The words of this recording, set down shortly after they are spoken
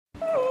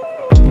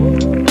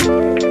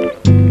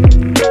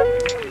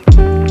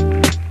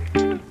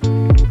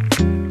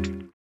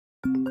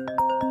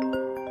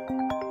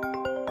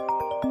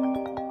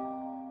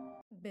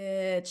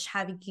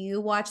Have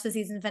you watched the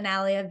season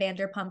finale of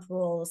Vanderpump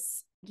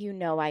Rules? You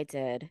know I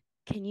did.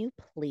 Can you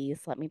please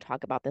let me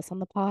talk about this on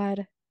the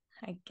pod?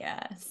 I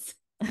guess.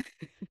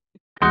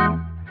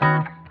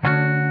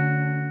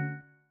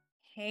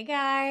 Hey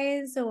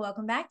guys, so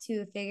welcome back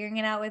to Figuring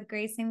It Out with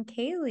Grace and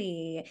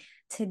Kaylee.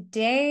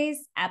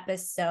 Today's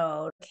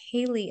episode,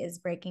 Kaylee is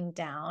breaking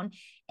down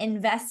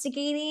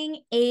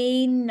investigating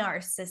a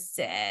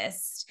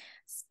narcissist,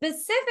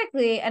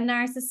 specifically a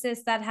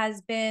narcissist that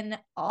has been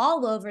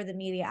all over the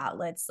media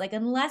outlets. Like,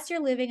 unless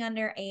you're living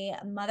under a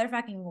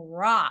motherfucking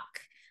rock,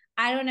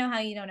 I don't know how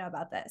you don't know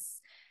about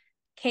this.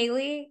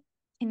 Kaylee,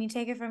 can you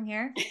take it from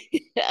here?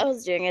 I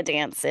was doing a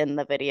dance in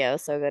the video,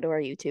 so go to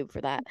our YouTube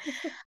for that.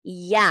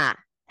 Yeah.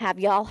 Have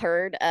y'all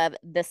heard of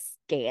the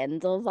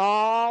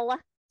Scandoval?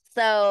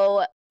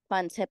 So,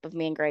 fun tip of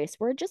me and Grace,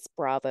 we're just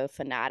Bravo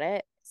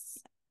fanatics.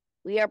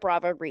 We are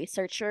Bravo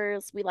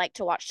researchers. We like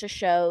to watch the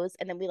shows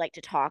and then we like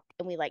to talk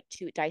and we like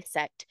to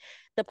dissect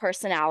the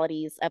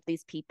personalities of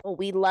these people.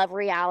 We love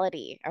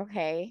reality,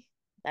 okay?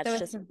 So That's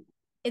just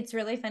it's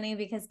really funny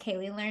because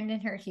Kaylee learned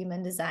in her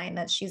human design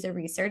that she's a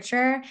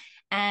researcher,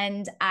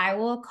 and I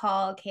will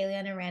call Kaylee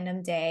on a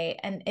random day,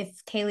 and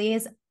if Kaylee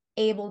is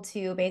able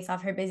to, based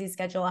off her busy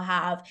schedule,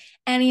 have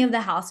any of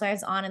the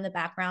housewives on in the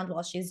background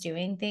while she's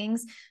doing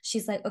things,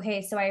 she's like,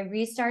 okay, so I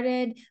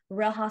restarted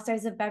Real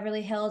Housewives of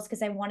Beverly Hills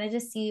because I wanted to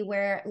see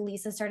where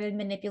Lisa started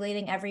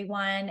manipulating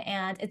everyone,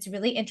 and it's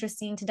really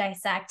interesting to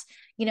dissect,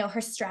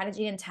 her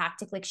strategy and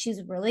tactic. Like,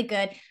 she's really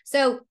good.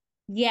 So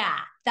yeah,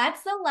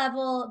 that's the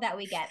level that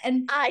we get.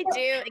 And I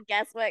do. And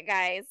guess what,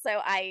 guys? So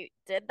I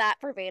did that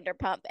for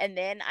Vanderpump and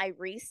then I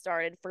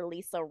restarted for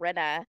Lisa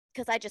Rinna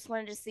because I just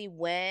wanted to see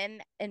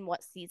when and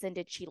what season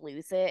did she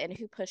lose it and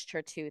who pushed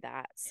her to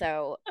that.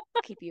 So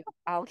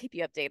I'll keep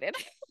you updated.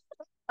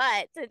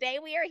 But today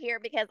we are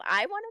here because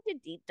I wanted to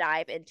deep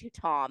dive into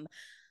Tom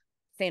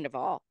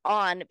Sandoval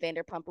on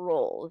Vanderpump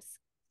Rules.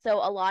 So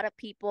a lot of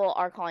people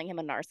are calling him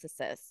a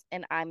narcissist.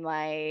 And I'm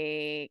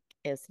like,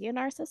 is he a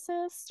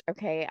narcissist?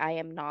 Okay, I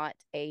am not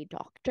a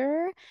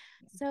doctor.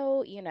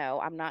 So,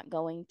 I'm not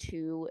going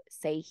to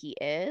say he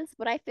is,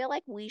 but I feel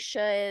like we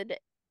should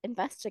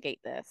investigate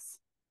this.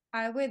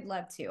 I would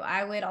love to.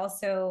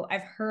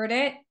 I've heard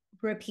it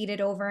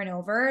repeated over and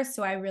over.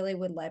 So I really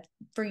would love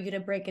for you to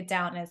break it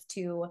down as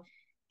to,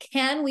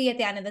 can we at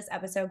the end of this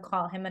episode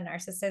call him a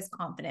narcissist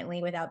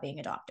confidently without being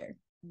a doctor?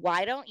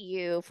 Why don't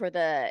you, for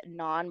the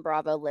non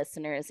Bravo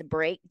listeners,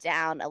 break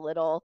down a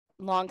little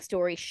long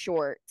story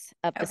short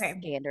of the Okay.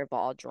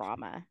 Scandoval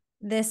drama?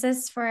 This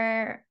is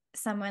for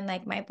someone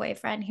like my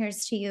boyfriend.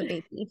 Here's to you,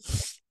 baby.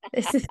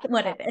 This is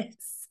what it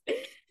is.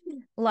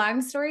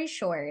 Long story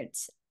short,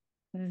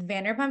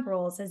 Vanderpump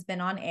Rules has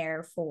been on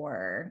air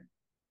for,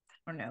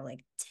 I don't know,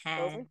 like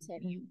Over 10,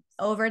 10 years.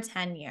 over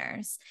 10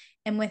 years.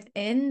 And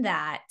within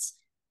that,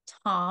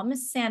 Tom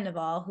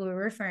Sandoval, who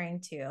we're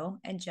referring to,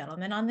 a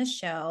gentleman on the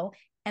show,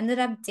 ended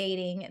up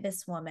dating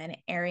this woman,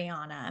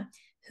 Ariana,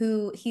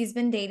 who he's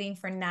been dating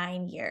for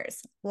 9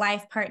 years.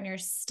 Life partner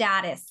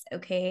status,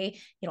 okay?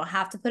 You don't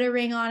have to put a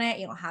ring on it.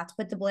 You don't have to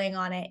put the bling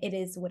on it. It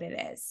is what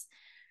it is.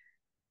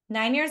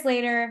 9 years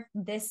later,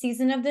 this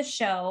season of the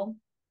show,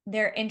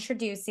 they're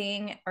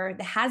introducing, or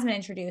has been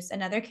introduced,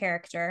 another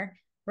character,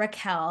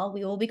 Raquel.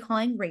 We will be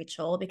calling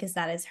Rachel because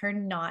that is her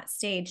not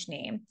stage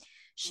name.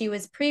 She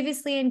was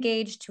previously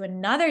engaged to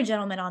another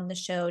gentleman on the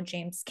show,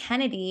 James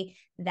Kennedy.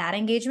 That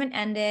engagement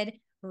ended.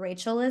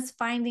 Rachel is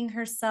finding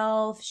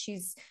herself.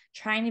 She's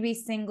trying to be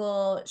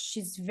single.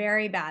 She's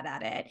very bad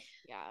at it.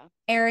 Yeah.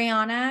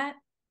 Ariana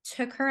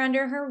took her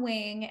under her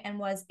wing and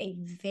was a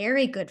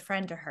very good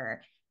friend to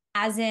her,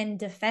 as in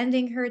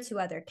defending her to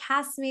other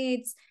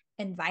castmates,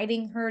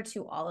 inviting her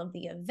to all of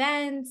the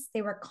events.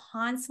 They were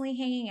constantly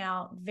hanging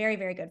out, very,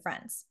 very good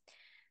friends.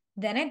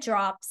 Then it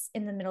drops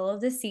in the middle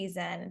of the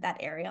season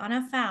that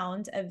Ariana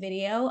found a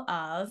video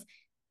of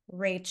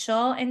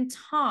Rachel and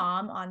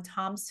Tom on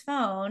Tom's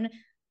phone.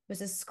 It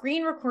was a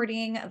screen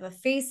recording of a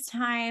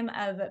FaceTime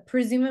of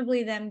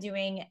presumably them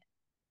doing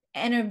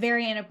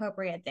very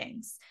inappropriate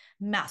things,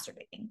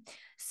 masturbating.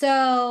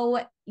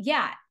 So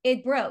yeah,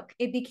 it broke.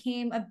 It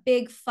became a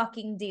big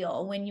fucking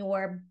deal when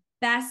your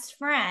best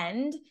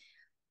friend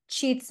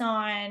cheats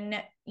on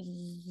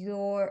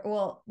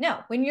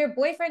when your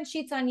boyfriend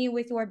cheats on you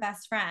with your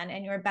best friend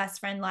and your best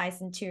friend lies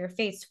into your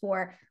face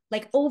for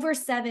like over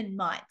 7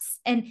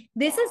 months. And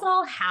this is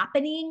all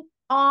happening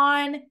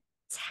on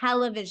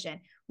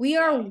television. We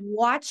are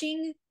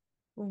watching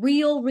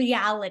real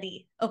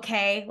reality.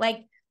 Okay.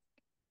 Like,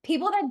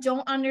 people that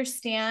don't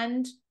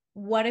understand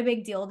what a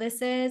big deal this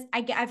is,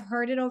 I've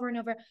heard it over and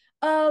over.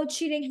 Oh,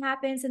 cheating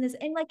happens and this,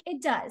 and like, it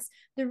does.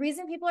 The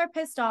reason people are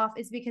pissed off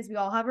is because we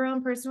all have our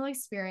own personal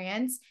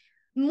experience.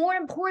 More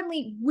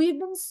importantly, we've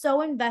been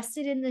so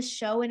invested in this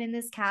show and in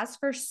this cast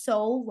for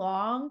so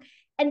long,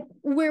 and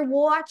we're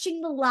watching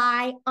the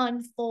lie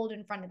unfold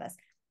in front of us.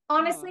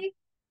 Honestly,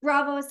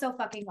 Bravo is so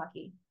fucking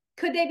lucky.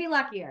 Could they be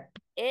luckier?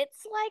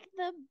 It's like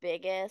the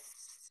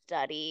biggest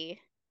study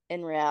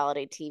in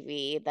reality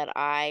TV that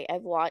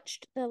I've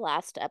watched the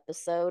last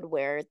episode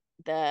where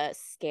the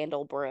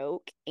scandal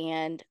broke,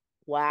 and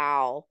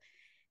wow,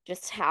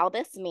 just how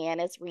this man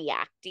is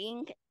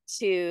reacting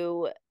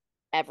to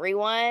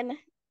everyone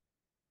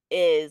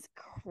is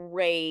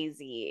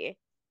crazy.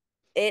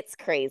 It's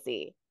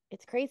crazy.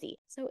 It's crazy.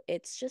 So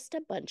it's just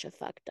a bunch of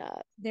fucked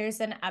up.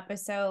 There's an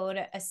episode,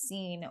 a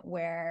scene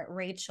where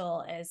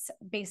Rachel is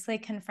basically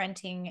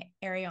confronting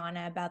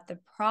Ariana about the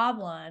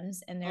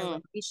problems in their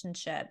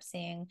relationship,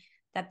 saying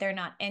that they're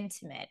not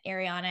intimate.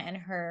 Ariana and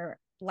her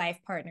life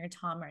partner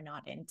Tom are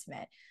not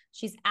intimate.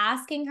 She's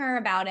asking her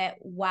about it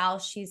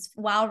while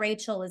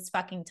Rachel is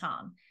fucking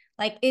Tom.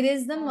 Like, it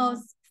is the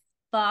most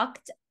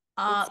fucked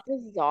up.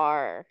 It's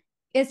bizarre.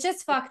 It's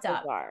just fucked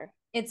up. Bizarre.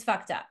 It's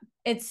fucked up.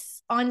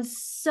 It's on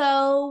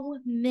so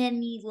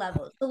many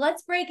levels. So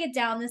let's break it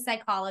down, the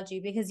psychology,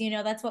 because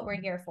that's what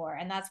we're here for.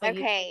 And that's what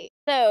Okay.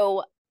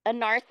 So a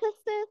narcissist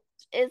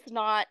is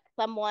not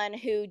someone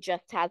who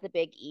just has a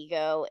big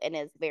ego and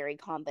is very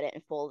confident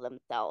and full of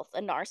themselves.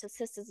 A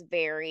narcissist is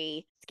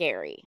very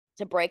scary.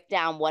 To break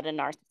down what a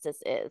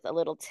narcissist is, a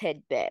little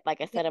tidbit.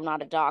 Like I said, I'm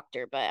not a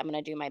doctor, but I'm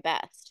going to do my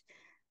best.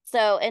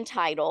 So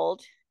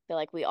entitled, I feel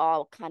like we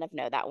all kind of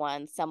know that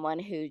one. Someone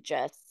who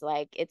just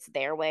like it's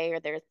their way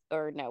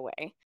or no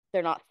way.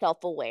 They're not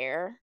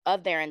self-aware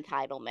of their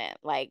entitlement.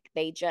 Like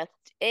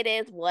it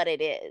is what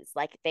it is.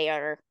 Like they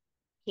are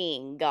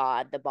king,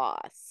 God, the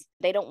boss.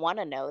 They don't want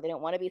to know. They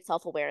don't want to be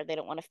self-aware. They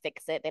don't want to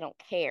fix it. They don't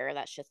care.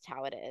 That's just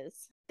how it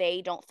is.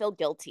 They don't feel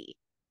guilty.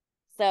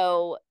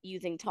 So,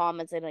 using Tom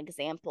as an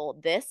example,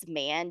 this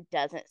man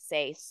doesn't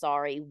say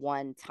sorry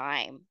one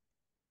time.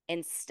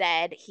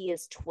 Instead, he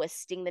is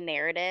twisting the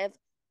narrative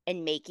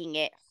and making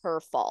it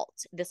her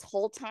fault this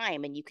whole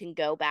time. And you can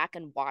go back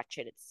and watch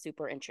it. It's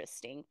super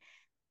interesting.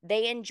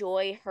 They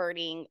enjoy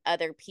hurting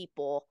other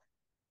people.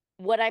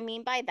 What I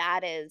mean by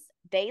that is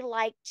they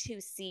like to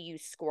see you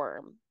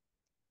squirm.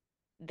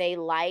 They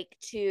like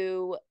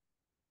to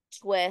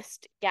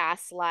twist,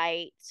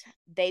 gaslight.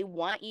 They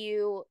want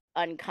you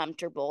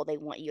uncomfortable. They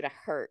want you to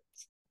hurt.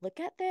 Look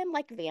at them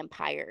like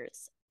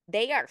vampires.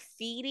 They are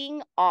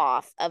feeding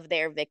off of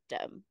their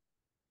victim.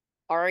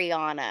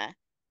 Ariana,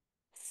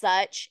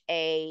 such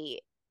a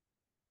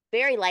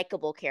very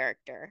likable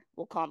character.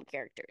 We'll call them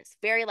characters.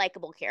 Very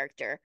likable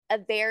character. A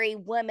very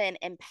woman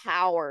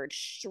empowered,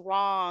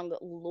 strong,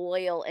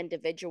 loyal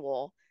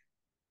individual.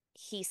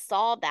 He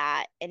saw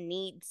that and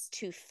needs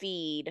to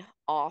feed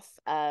off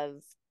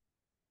of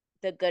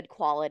the good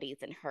qualities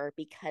in her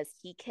because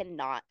he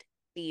cannot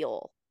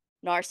feel.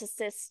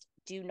 Narcissists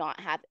do not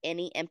have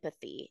any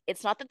empathy.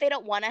 It's not that they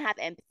don't want to have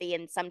empathy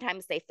and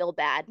sometimes they feel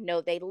bad.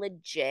 No, they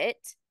legit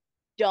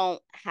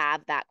don't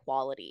have that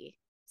quality.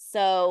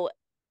 So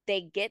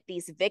they get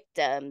these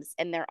victims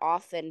and they're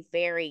often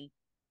very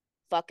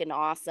fucking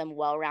awesome,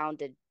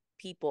 well-rounded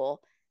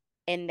people,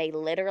 and they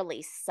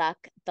literally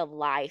suck the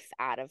life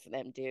out of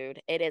them,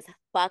 dude. It is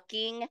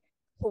fucking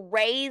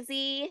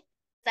crazy.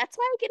 That's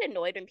why I get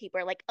annoyed when people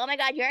are like, oh my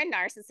God, you're a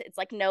narcissist. It's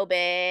like, no,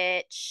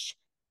 bitch.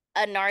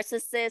 A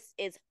narcissist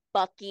is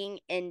fucking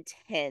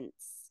intense.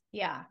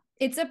 Yeah.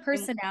 It's a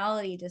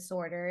personality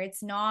disorder.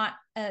 It's not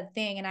a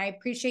thing. And I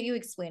appreciate you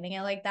explaining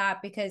it like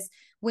that, because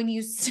when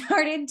you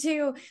started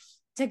to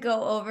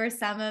go over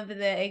some of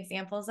the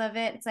examples of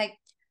it, it's like,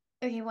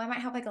 okay, well, I might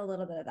have like a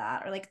little bit of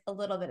that or like a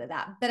little bit of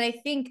that. But I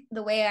think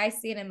the way I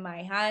see it in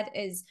my head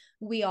is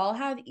we all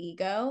have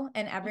ego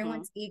and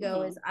everyone's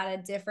ego is at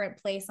a different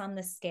place on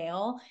the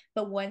scale.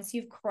 But once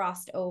you've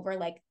crossed over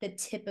like the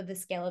tip of the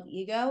scale of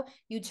ego,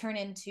 you turn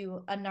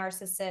into a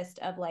narcissist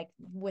of like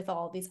with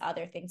all these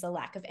other things, a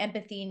lack of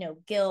empathy, no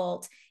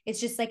guilt. It's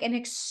just like an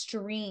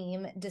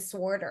extreme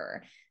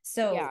disorder.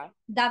 So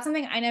that's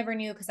something I never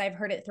knew because I've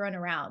heard it thrown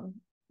around.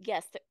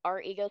 Yes, our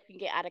egos can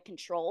get out of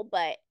control,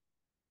 but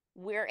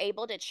we're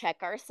able to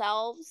check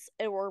ourselves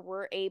or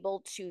we're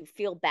able to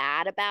feel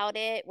bad about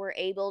it. We're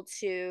able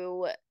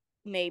to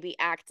maybe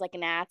act like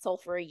an asshole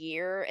for a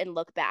year and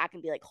look back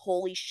and be like,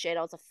 holy shit,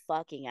 I was a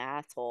fucking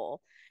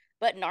asshole.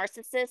 But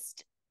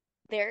narcissists,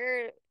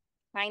 there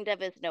kind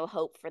of is no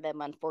hope for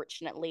them,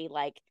 unfortunately.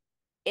 Like,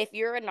 if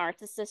you're a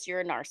narcissist,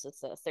 you're a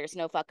narcissist. There's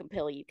no fucking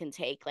pill you can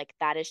take. Like,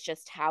 that is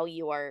just how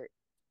you are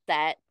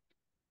set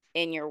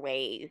in your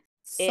ways.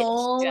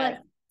 Soul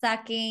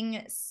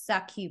sucking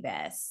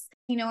succubus.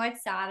 You know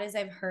what's sad is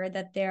I've heard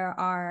that there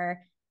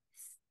are,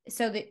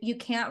 so that you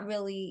can't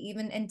really,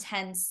 even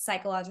intense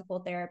psychological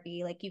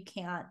therapy, like you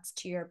can't,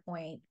 to your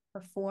point,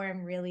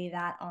 perform really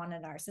that on a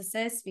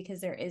narcissist because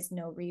there is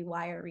no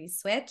rewire,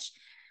 reswitch,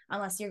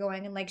 unless you're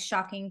going in like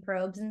shocking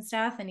probes and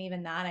stuff. And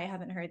even that I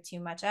haven't heard too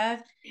much of.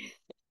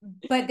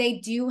 But they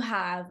do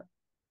have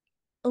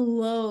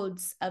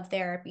loads of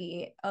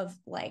therapy of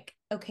like,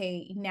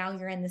 okay, now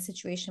you're in the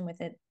situation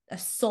with a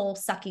soul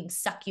sucking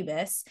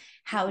succubus.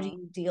 How do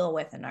you deal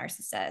with a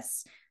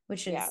narcissist?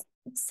 Which is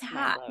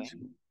sad.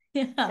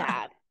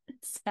 Sad.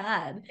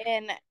 Sad.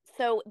 And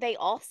so they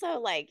also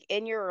like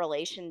in your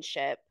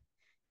relationship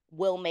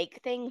will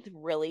make things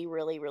really,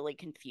 really, really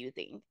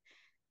confusing.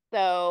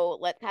 So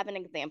let's have an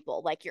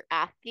example. Like you're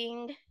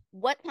asking,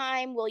 what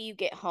time will you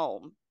get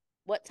home?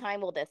 What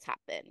time will this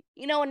happen?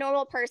 You know, a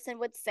normal person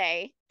would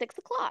say 6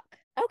 o'clock.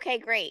 Okay,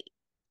 great.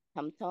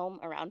 comes home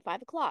around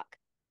 5 o'clock.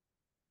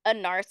 A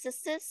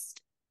narcissist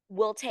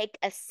will take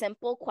a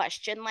simple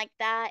question like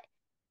that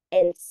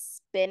and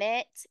spin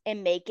it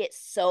and make it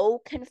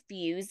so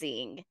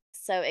confusing.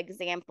 So,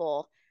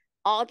 example,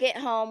 I'll get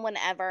home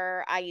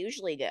whenever I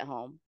usually get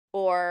home,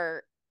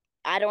 or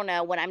I don't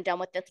know, when I'm done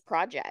with this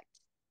project.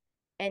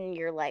 And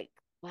you're like,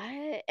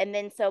 what? And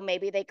then so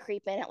maybe they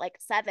creep in at like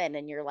 7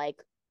 and you're like,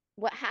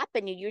 what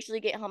happened? You usually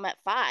get home at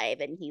 5.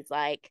 And he's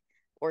like,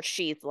 or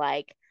she's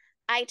like,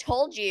 I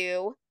told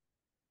you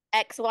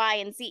X, Y,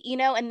 and Z,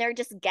 and they're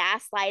just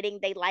gaslighting.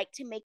 They like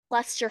to make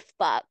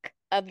clusterfuck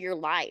of your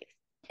life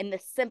in the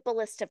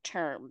simplest of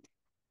terms.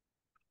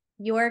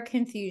 Your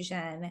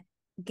confusion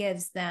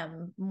gives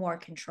them more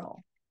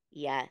control.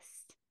 Yes.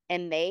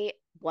 And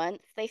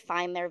once they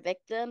find their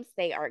victims,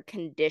 they are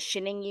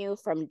conditioning you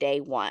from day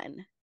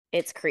one.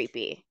 It's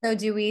creepy. So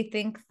do we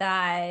think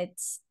that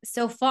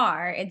so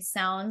far it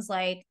sounds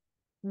like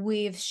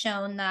we've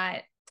shown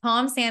that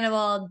Tom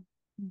Sandoval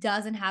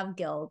doesn't have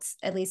guilt,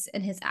 at least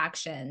in his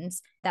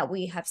actions that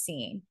we have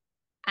seen.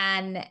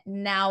 And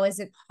now is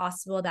it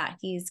possible that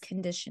he's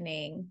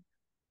conditioning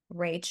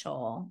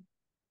Rachel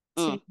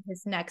to be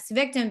his next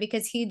victim,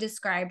 because he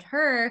described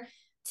her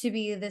to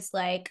be this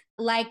like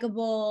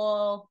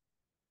likable,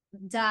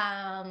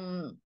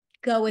 dumb,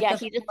 go with the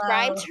he flow,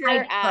 described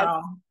her as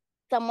girl.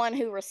 Someone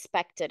who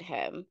respected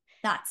him.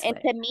 That's and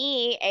to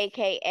me,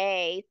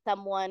 AKA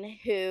someone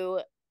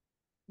who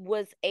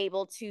was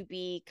able to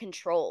be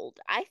controlled.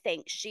 I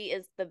think she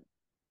is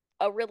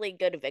a really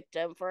good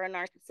victim for a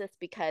narcissist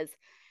because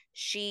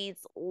she's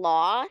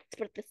lost,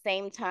 but at the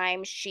same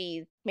time,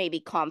 she's maybe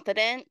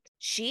confident.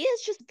 She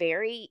is just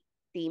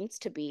seems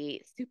to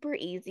be super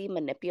easy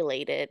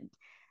manipulated.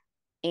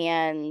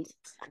 And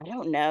I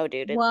don't know,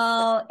 dude.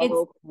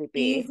 It's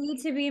creepy. easy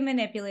to be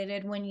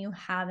manipulated when you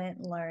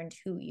haven't learned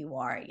who you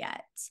are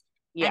yet.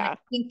 Yeah. And I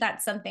think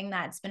that's something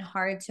that's been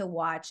hard to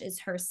watch, is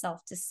her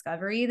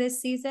self-discovery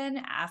this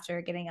season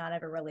after getting out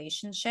of a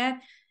relationship.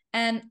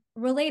 And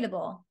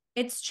relatable.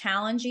 It's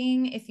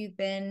challenging if you've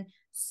been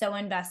so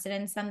invested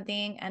in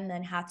something and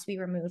then have to be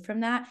removed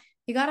from that.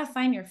 You got to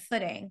find your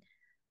footing.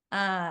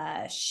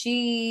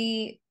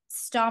 She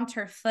stomped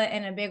her foot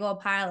in a big old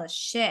pile of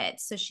shit,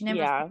 so she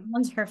never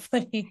found her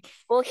footing.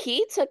 Well,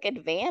 he took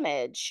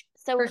advantage.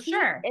 So for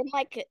sure. And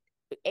like,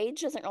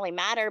 age doesn't really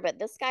matter, but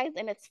this guy's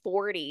in his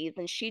 40s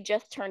and she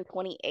just turned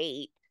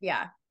 28.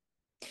 Yeah.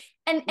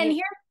 And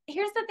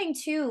here's the thing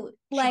too,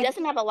 like, she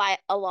doesn't have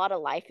a lot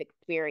of life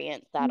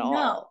experience at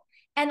all.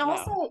 And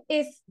also,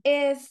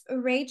 if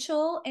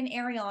Rachel and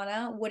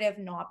Ariana would have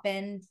not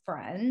been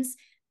friends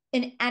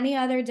in any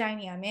other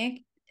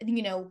dynamic,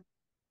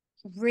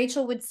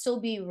 Rachel would still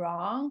be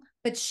wrong,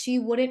 but she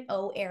wouldn't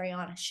owe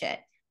Ariana shit.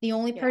 The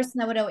only person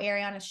that would owe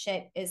Ariana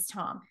shit is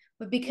Tom.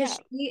 But because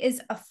she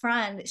is a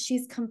friend,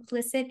 she's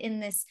complicit in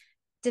this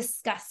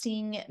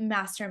disgusting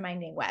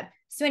masterminding web.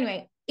 So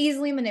anyway,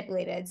 easily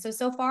manipulated.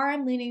 So far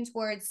I'm leaning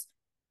towards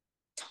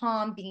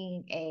Tom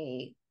being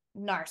a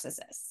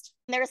narcissist.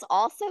 There's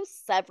also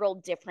several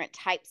different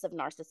types of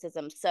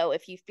narcissism. So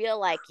if you feel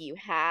like you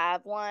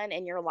have one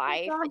in your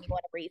life and you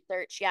want to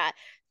research,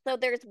 so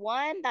there's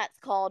one that's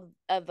called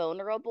a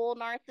vulnerable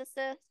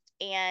narcissist.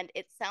 And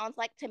it sounds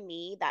like to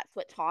me that's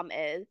what Tom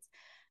is.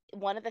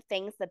 One of the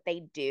things that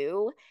they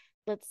do,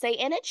 let's say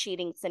in a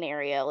cheating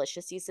scenario, let's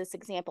just use this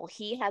example,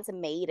 he has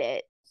made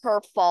it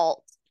her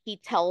fault. He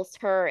tells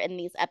her in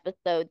these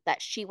episodes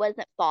that she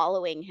wasn't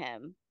following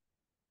him.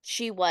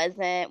 She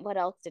wasn't, what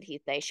else did he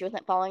say? She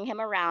wasn't following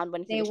him around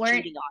when he was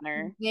cheating on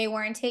her. They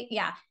weren't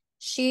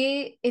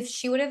if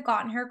she would have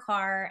gotten her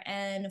car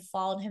and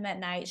followed him at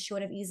night, she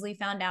would have easily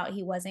found out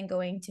he wasn't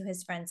going to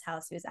his friend's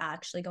house. He was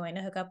actually going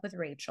to hook up with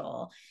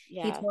Rachel.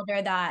 He told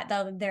her that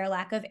their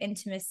lack of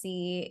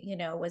intimacy,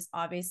 was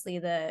obviously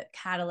the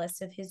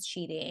catalyst of his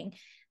cheating.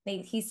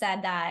 He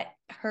said that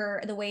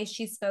the way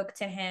she spoke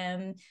to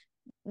him,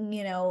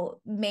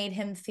 made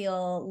him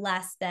feel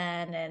less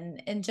than,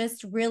 and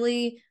just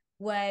really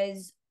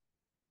was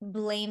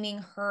blaming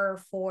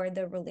her for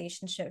the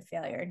relationship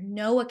failure.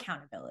 No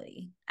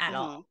accountability at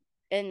all.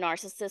 And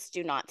narcissists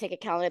do not take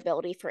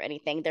accountability for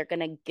anything. They're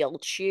going to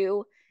guilt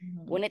you.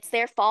 When it's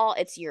their fault,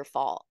 it's your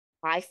fault.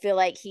 I feel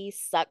like he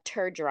sucked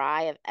her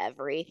dry of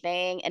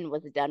everything and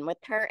was done with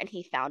her, and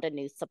he found a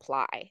new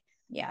supply.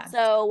 Yeah.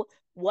 So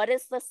what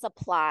is the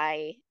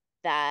supply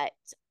that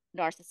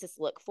narcissists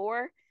look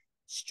for?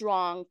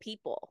 Strong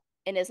people.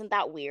 And isn't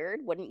that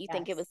weird? Wouldn't you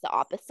think it was the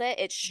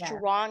opposite? It's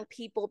strong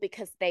people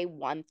because they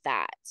want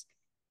that.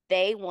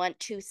 They want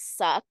to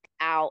suck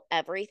out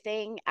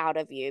everything out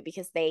of you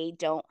because they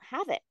don't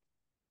have it.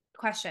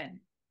 Question.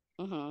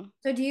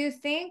 So do you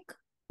think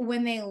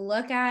when they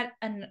look at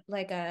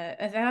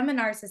if I'm a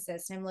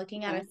narcissist and I'm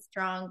looking at a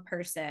strong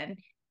person,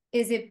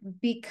 is it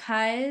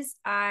because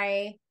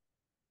I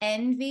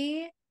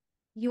envy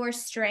your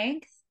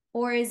strength,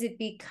 or is it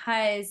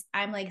because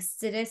I'm like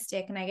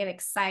sadistic and I get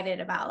excited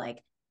about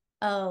like,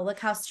 oh, look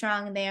how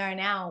strong they are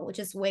now,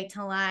 just wait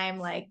till I'm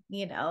like,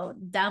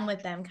 done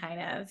with them kind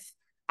of?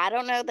 I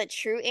don't know the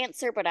true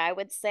answer, but I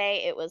would say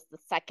it was the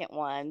second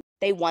one.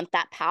 they want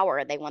that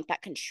power, they want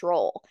that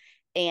control,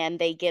 and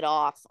they get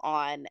off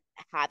on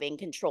having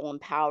control and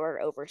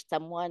power over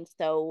someone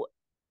so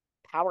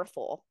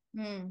powerful.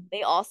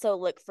 They also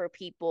look for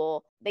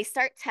people, they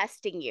start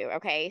testing you.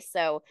 Okay.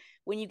 So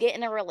when you get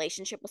in a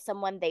relationship with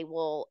someone, they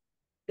will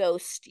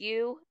ghost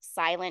you,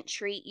 silent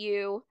treat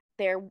you.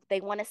 They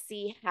want to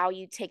see how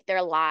you take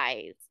their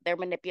lies, their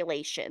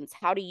manipulations.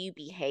 How do you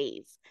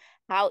behave?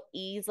 How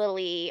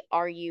easily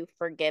are you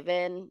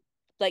forgiven?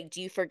 Like,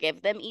 do you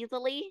forgive them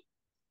easily?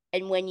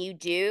 And when you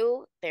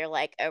do, they're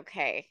like,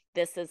 okay,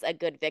 this is a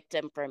good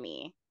victim for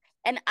me.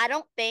 And I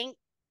don't think,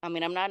 I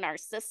mean, I'm not a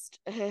narcissist.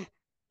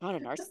 Not a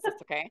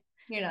narcissist, okay?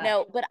 You're not.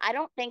 No, but I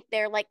don't think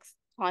they're like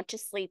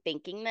consciously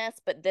thinking this,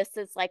 but this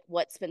is like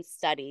what's been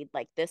studied.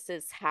 Like, this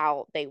is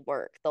how they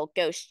work. They'll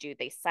ghost you,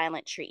 they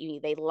silent treat you,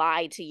 they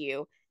lie to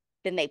you,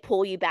 then they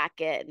pull you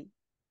back in.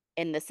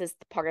 And this is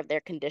the part of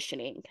their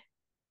conditioning.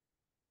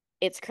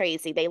 It's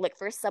crazy. They look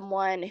for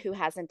someone who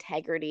has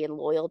integrity and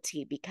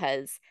loyalty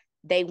because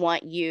they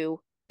want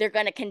you, they're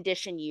going to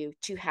condition you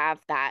to have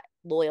that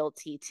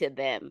loyalty to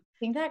them. I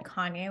think that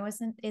Kanye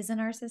is a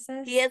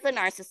narcissist. He is a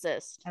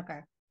narcissist. Okay.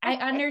 I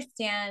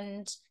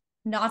understand,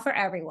 not for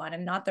everyone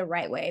and not the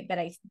right way, but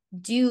I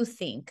do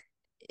think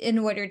in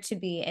order to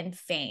be in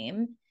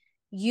fame,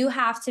 you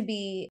have to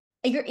be,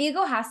 your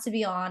ego has to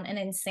be on an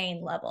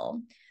insane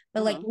level.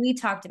 But like we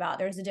talked about,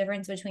 there's a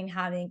difference between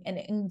having an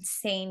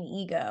insane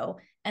ego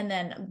and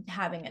then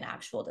having an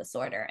actual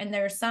disorder. And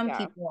there are some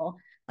people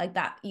like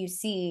that you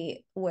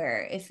see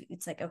where if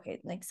it's like,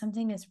 okay, like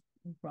something is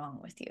wrong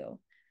with you.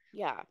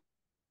 Yeah.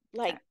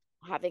 Like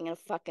having a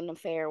fucking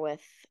affair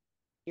with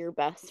your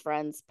best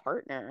friend's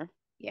partner.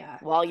 Yeah.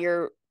 While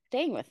you're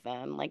staying with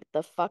them. Like,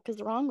 the fuck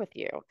is wrong with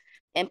you?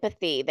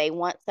 Empathy. They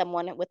want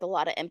someone with a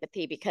lot of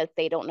empathy because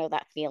they don't know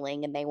that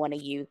feeling and they want to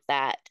use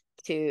that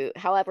to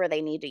however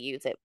they need to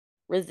use it.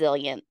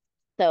 Resilience.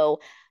 So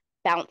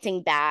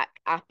bouncing back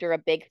after a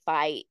big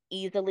fight,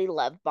 easily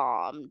love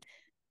bombed.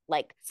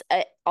 Like,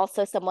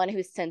 also someone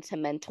who's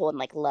sentimental and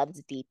like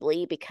loves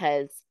deeply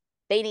because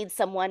they need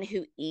someone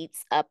who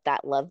eats up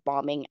that love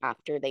bombing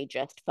after they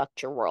just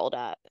fucked your world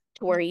up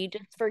to where you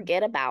just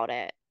forget about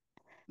it.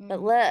 But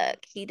look,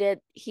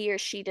 he or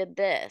she did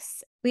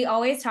this. We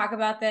always talk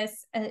about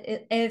this.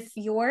 If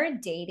you're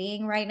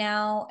dating right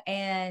now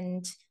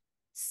and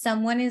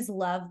someone is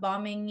love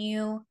bombing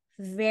you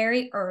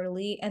very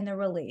early in the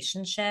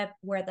relationship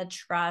where the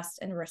trust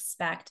and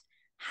respect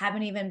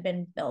haven't even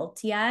been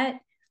built yet,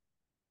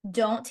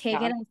 don't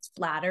take it as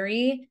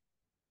flattery.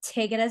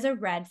 Take it as a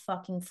red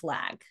fucking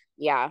flag.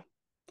 Yeah.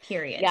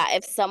 Period. Yeah.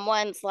 If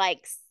someone's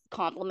like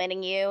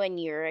complimenting you and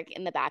you're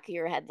in the back of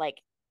your head, like,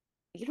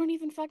 you don't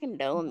even fucking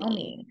know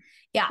me.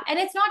 Yeah. And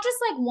it's not just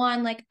like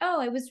one, like,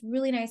 oh, it was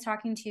really nice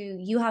talking to you.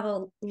 You have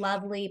a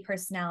lovely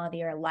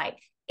personality or light.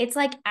 It's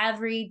like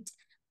every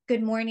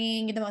good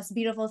morning, the most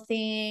beautiful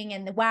thing.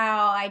 And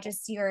wow,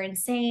 you're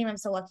insane. I'm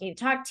so lucky to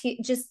talk to you.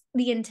 Just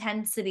the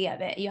intensity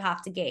of it, you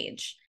have to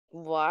gauge.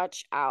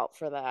 Watch out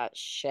for that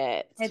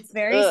shit. It's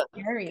very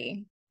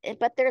scary.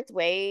 But there's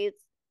ways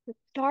to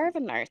starve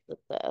a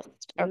narcissist.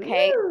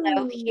 Okay. Ooh.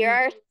 So here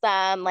are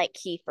some like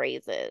key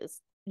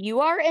phrases.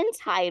 You are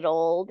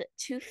entitled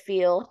to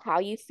feel how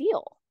you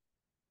feel.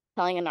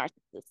 Telling a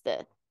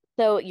narcissist.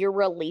 So you're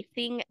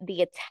releasing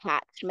the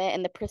attachment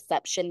and the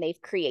perception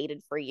they've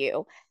created for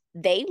you.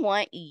 They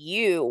want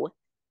you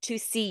to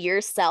see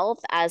yourself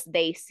as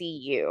they see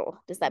you.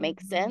 Does that make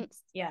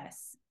sense?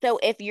 Yes. So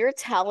if you're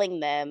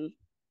telling them,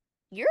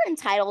 you're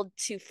entitled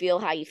to feel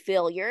how you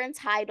feel, you're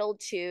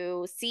entitled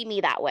to see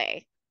me that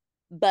way,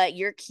 but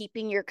you're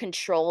keeping your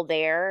control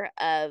there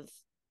of,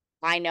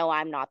 I know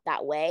I'm not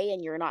that way,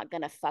 and you're not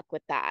going to fuck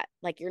with that.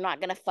 Like, you're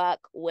not going to fuck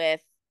with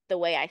the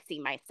way I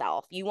see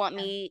myself. You want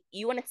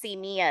to see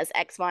me as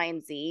X, Y,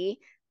 and Z,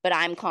 but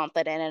I'm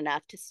confident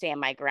enough to stand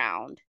my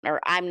ground, or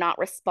I'm not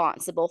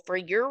responsible for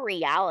your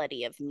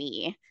reality of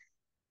me.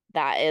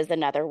 That is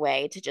another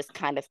way to just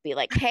kind of be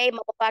like, hey,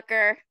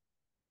 motherfucker,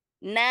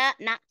 nah,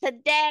 not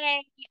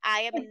today.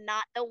 I am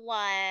not the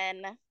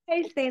one.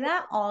 I say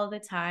that all the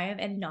time,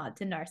 and not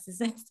to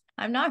narcissists.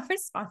 I'm not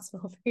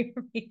responsible for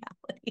your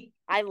reality.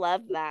 I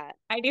love that.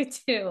 I do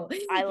too.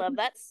 I love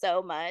that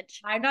so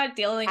much. I'm not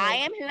dealing with I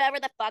am whoever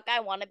the fuck I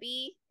want to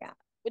be. Yeah.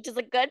 Which is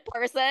a good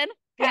person.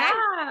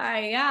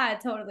 Okay? Yeah,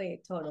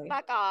 totally.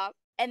 Fuck off.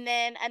 And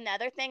then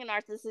another thing a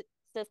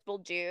narcissist will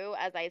do,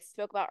 as I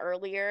spoke about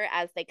earlier,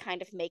 as they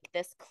kind of make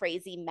this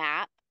crazy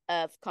map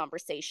of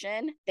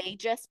conversation, they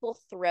just will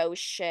throw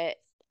shit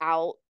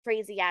out,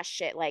 crazy ass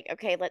shit. Like,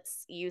 okay,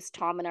 let's use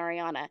Tom and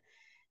Ariana.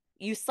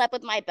 You slept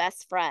with my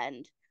best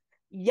friend.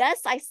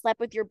 Yes, I slept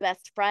with your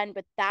best friend,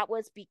 but that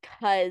was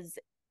because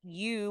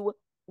you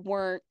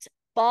weren't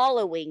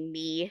following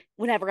me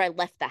whenever I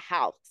left the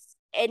house.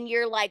 And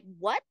you're like,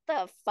 what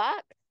the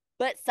fuck?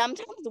 But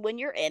sometimes when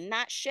you're in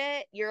that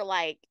shit, you're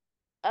like,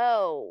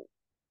 oh,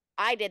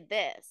 I did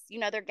this.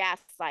 They're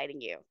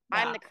gaslighting you. Yeah.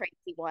 I'm the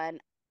crazy one.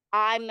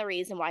 I'm the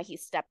reason why he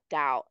stepped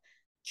out.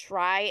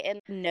 try and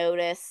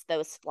notice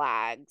those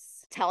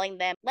flags, telling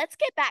them, let's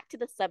get back to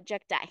the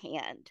subject at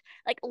hand.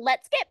 Like,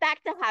 let's get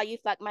back to how you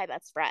fuck my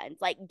best friends.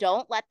 Like,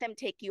 don't let them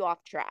take you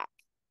off track.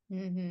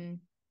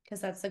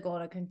 Because that's the goal,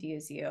 to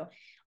confuse you.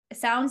 It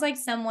sounds like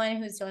someone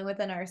who's dealing with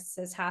a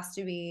narcissist has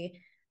to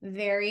be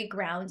very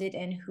grounded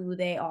in who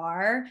they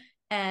are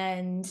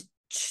and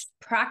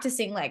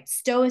practicing like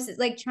stoicism,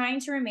 like trying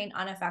to remain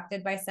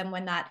unaffected by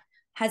someone that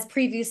has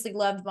previously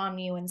loved bombed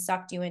you and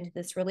sucked you into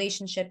this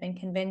relationship and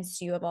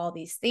convinced you of all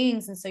these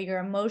things. And so you're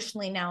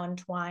emotionally now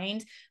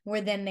entwined,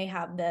 where then they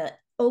have the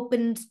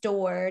opened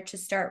door to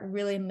start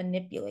really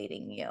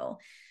manipulating you.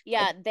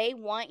 Yeah, they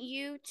want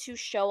you to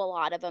show a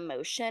lot of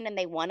emotion and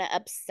they want to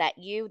upset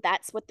you.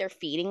 That's what they're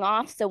feeding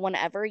off. So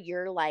whenever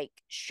you're like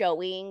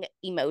showing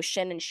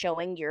emotion and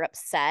showing you're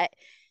upset,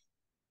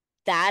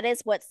 that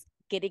is what's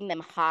getting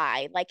them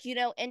high. Like, you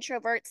know,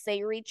 introverts,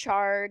 they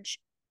recharge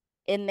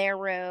in their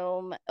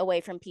room away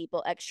from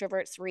people.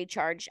 Extroverts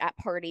recharge at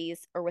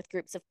parties or with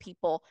groups of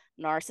people.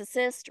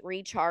 Narcissists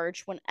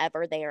recharge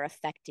whenever they are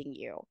affecting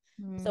you.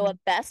 So a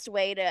best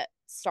way to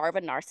starve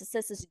a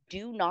narcissist is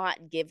do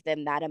not give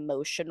them that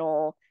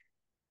emotional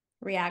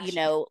reaction, you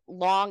know,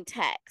 long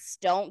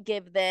text. Don't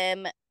give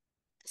them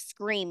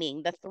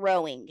screaming, the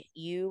throwing.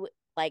 You,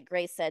 like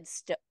Grace said,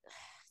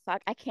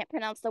 fuck, I can't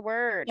pronounce the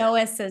word.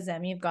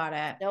 Stoicism. You've got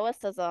it.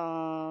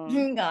 Stoicism.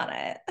 You got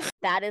it.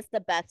 That is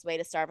the best way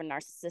to starve a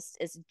narcissist,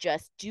 is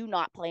just do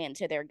not play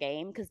into their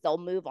game, because they'll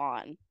move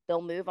on.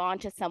 They'll move on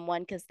to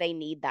someone because they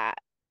need that.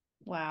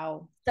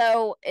 Wow.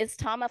 So is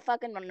Tom a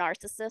fucking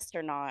narcissist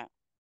or not?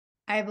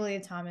 I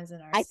believe Tom is a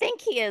narcissist. I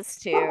think he is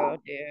too,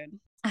 dude.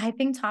 I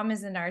think Tom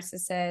is a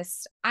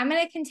narcissist. I'm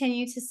going to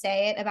continue to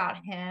say it about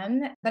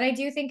him, but I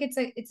do think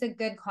it's a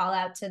good call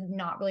out to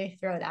not really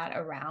throw that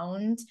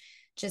around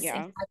just in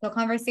casual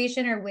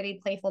conversation or witty,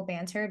 playful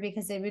banter,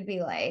 because it would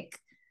be like,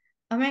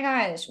 oh my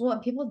gosh. Well,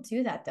 people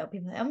do that though.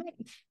 People, oh my,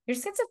 you're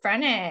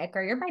schizophrenic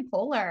or you're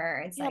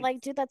bipolar. It's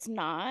like, dude, that's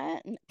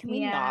not. Can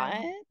we not?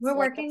 We're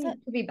working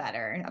to be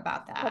better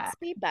about that. Let's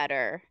be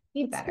better.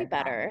 Let's be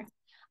better.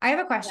 I have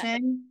a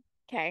question.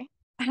 Okay.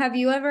 Have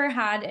you ever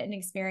had an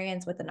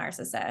experience with a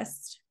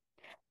narcissist?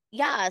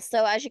 Yeah.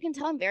 So as you can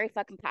tell, I'm very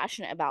fucking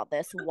passionate about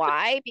this.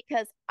 Why?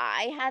 Because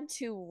I had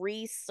to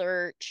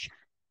research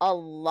a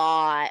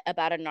lot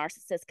about a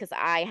narcissist because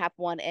I have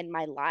one in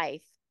my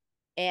life.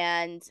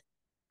 And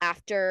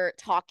after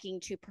talking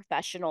to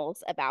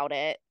professionals about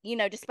it, you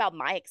know, just about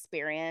my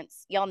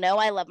experience, y'all know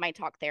I love my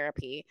talk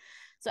therapy.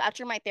 So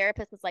after my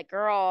therapist was like,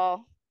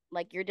 girl,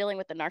 like, you're dealing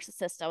with a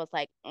narcissist, I was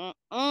like,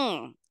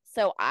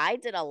 So I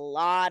did a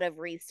lot of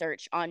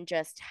research on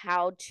just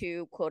how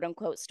to quote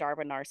unquote starve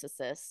a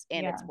narcissist,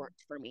 and it's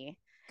worked for me.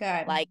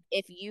 Good. Like,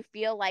 if you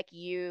feel like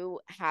you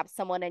have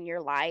someone in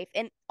your life,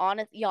 and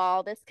honest,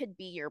 y'all, this could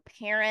be your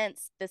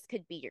parents, this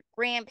could be your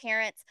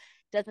grandparents,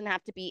 doesn't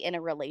have to be in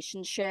a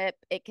relationship.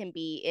 It can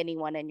be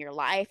anyone in your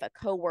life, a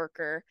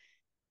coworker.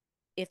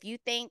 If you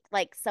think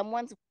like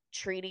someone's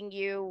treating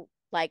you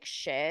like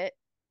shit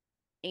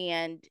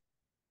and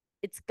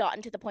it's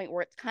gotten to the point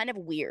where it's kind of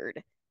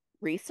weird,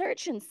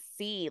 research and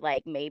see,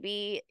 like,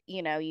 maybe,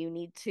 you know, you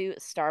need to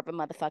starve a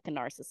motherfucking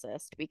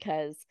narcissist,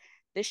 because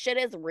this shit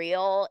is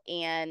real.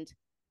 And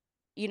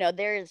you know,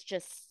 there's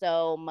just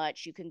so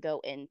much you can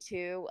go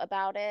into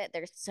about it.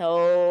 There's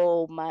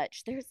so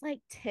much. There's like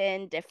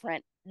 10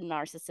 different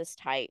narcissist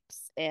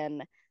types,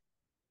 and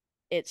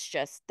it's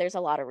just, there's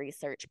a lot of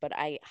research, but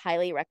I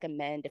highly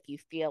recommend, if you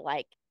feel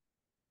like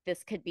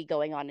this could be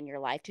going on in your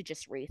life, to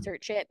just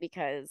research it,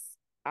 because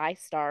I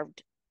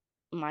starved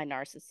my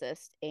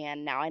narcissist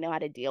and now I know how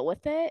to deal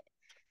with it.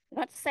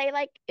 Not to say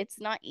like it's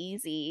not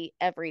easy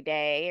every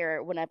day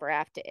or whenever I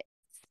have to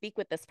speak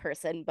with this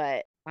person,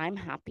 but I'm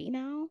happy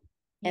now.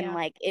 And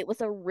like, it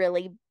was a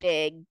really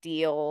big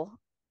deal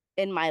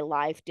in my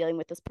life dealing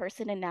with this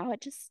person, and now it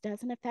just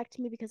doesn't affect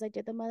me because I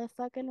did the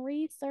motherfucking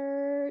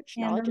research.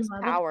 And Knowledge is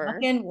power.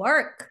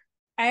 Work.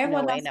 I have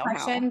one last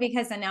question, how.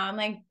 because now I'm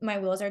like, my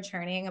wheels are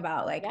turning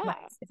about like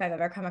if I've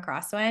ever come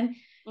across one.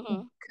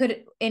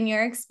 Could, in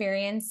your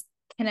experience,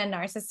 can a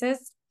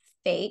narcissist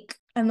fake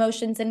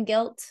emotions and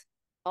guilt?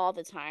 All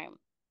the time.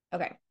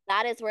 Okay.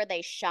 That is where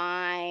they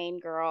shine,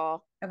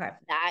 girl. Okay.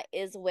 That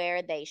is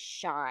where they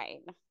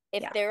shine.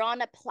 If they're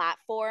on a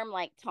platform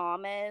like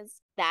Tom is,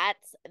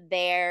 that's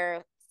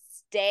their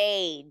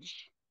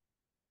stage.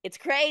 It's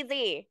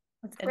crazy.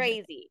 It's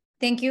crazy.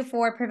 Thank you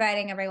for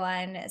providing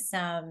everyone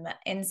some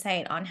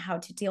insight on how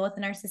to deal with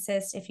a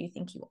narcissist. If you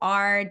think you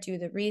are, do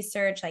the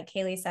research. Like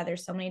Kaylee said,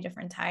 there's so many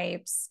different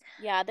types.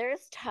 Yeah,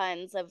 there's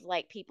tons of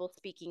like people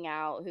speaking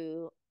out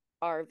who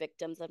are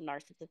victims of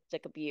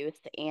narcissistic abuse.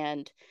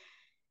 And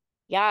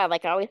yeah,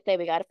 like I always say,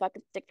 we got to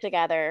fucking stick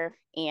together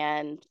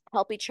and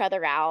help each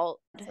other out.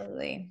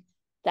 Absolutely.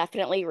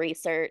 Definitely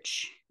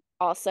research.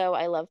 Also,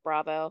 I love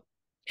Bravo.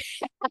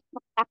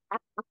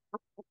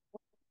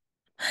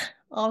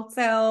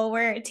 Also,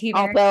 we're a team.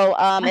 Also,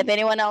 if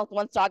anyone else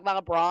wants to talk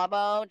about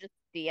Bravo, just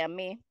DM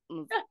me.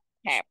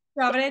 Okay.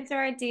 Drop it into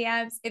our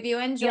DMs. If you Do you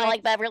enjoy,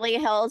 like Beverly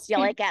Hills? Do you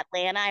like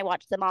Atlanta? I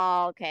watched them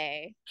all.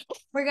 Okay.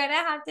 we're gonna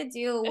have to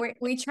do.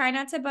 We try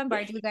not to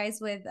bombard you guys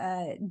with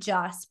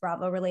just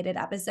Bravo related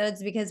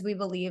episodes because we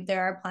believe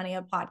there are plenty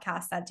of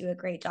podcasts that do a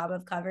great job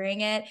of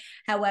covering it.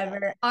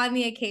 However, on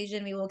the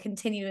occasion, we will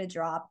continue to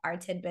drop our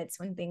tidbits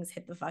when things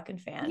hit the fucking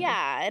fan.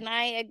 Yeah, and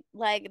I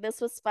like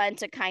this was fun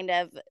to kind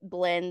of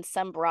blend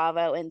some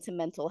Bravo into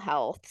mental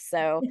health.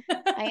 So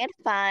I had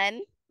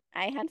fun.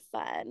 I had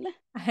fun.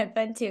 I had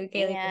fun too,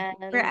 Kaylee. Thank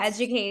you for And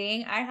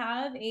educating. I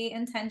have a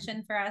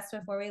intention for us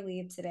before we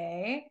leave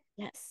today.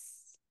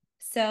 yes.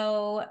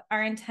 So,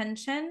 our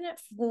intention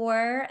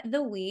for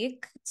the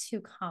week to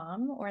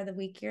come or the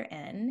week you're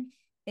in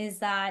is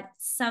that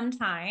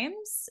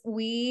sometimes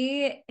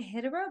we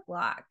hit a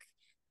roadblock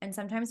and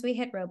sometimes we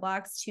hit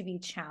roadblocks to be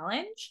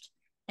challenged.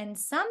 And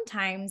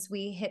sometimes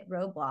we hit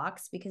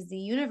roadblocks because the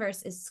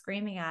universe is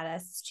screaming at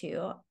us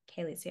to,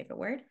 Kaylee's favorite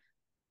word,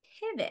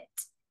 pivot.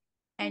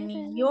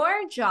 And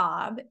your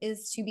job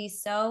is to be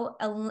so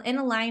in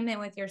alignment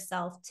with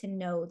yourself to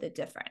know the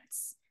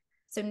difference.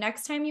 So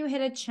next time you hit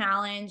a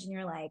challenge and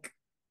you're like,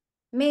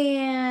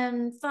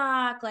 man,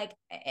 fuck, like,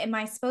 am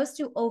I supposed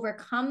to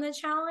overcome the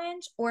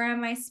challenge or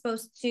am I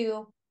supposed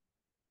to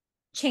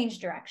change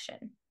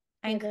direction?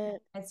 I encourage you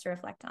guys to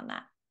reflect on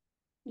that.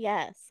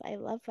 Yes, I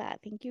love that.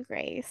 Thank you,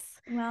 Grace.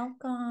 Welcome.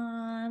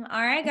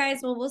 All right, guys.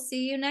 Well, we'll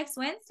see you next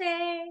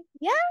Wednesday.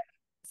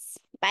 Yes.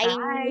 Bye.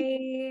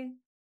 Bye.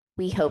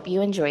 We hope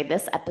you enjoyed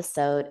this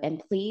episode.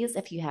 And please,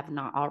 if you have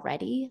not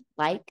already,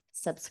 like,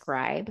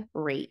 subscribe,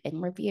 rate,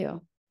 and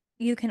review.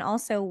 You can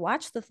also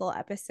watch the full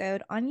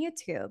episode on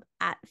YouTube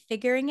at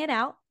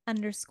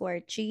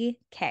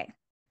figuringitout_GK.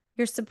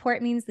 Your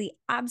support means the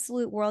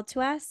absolute world to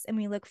us, and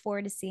we look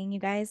forward to seeing you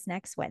guys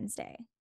next Wednesday.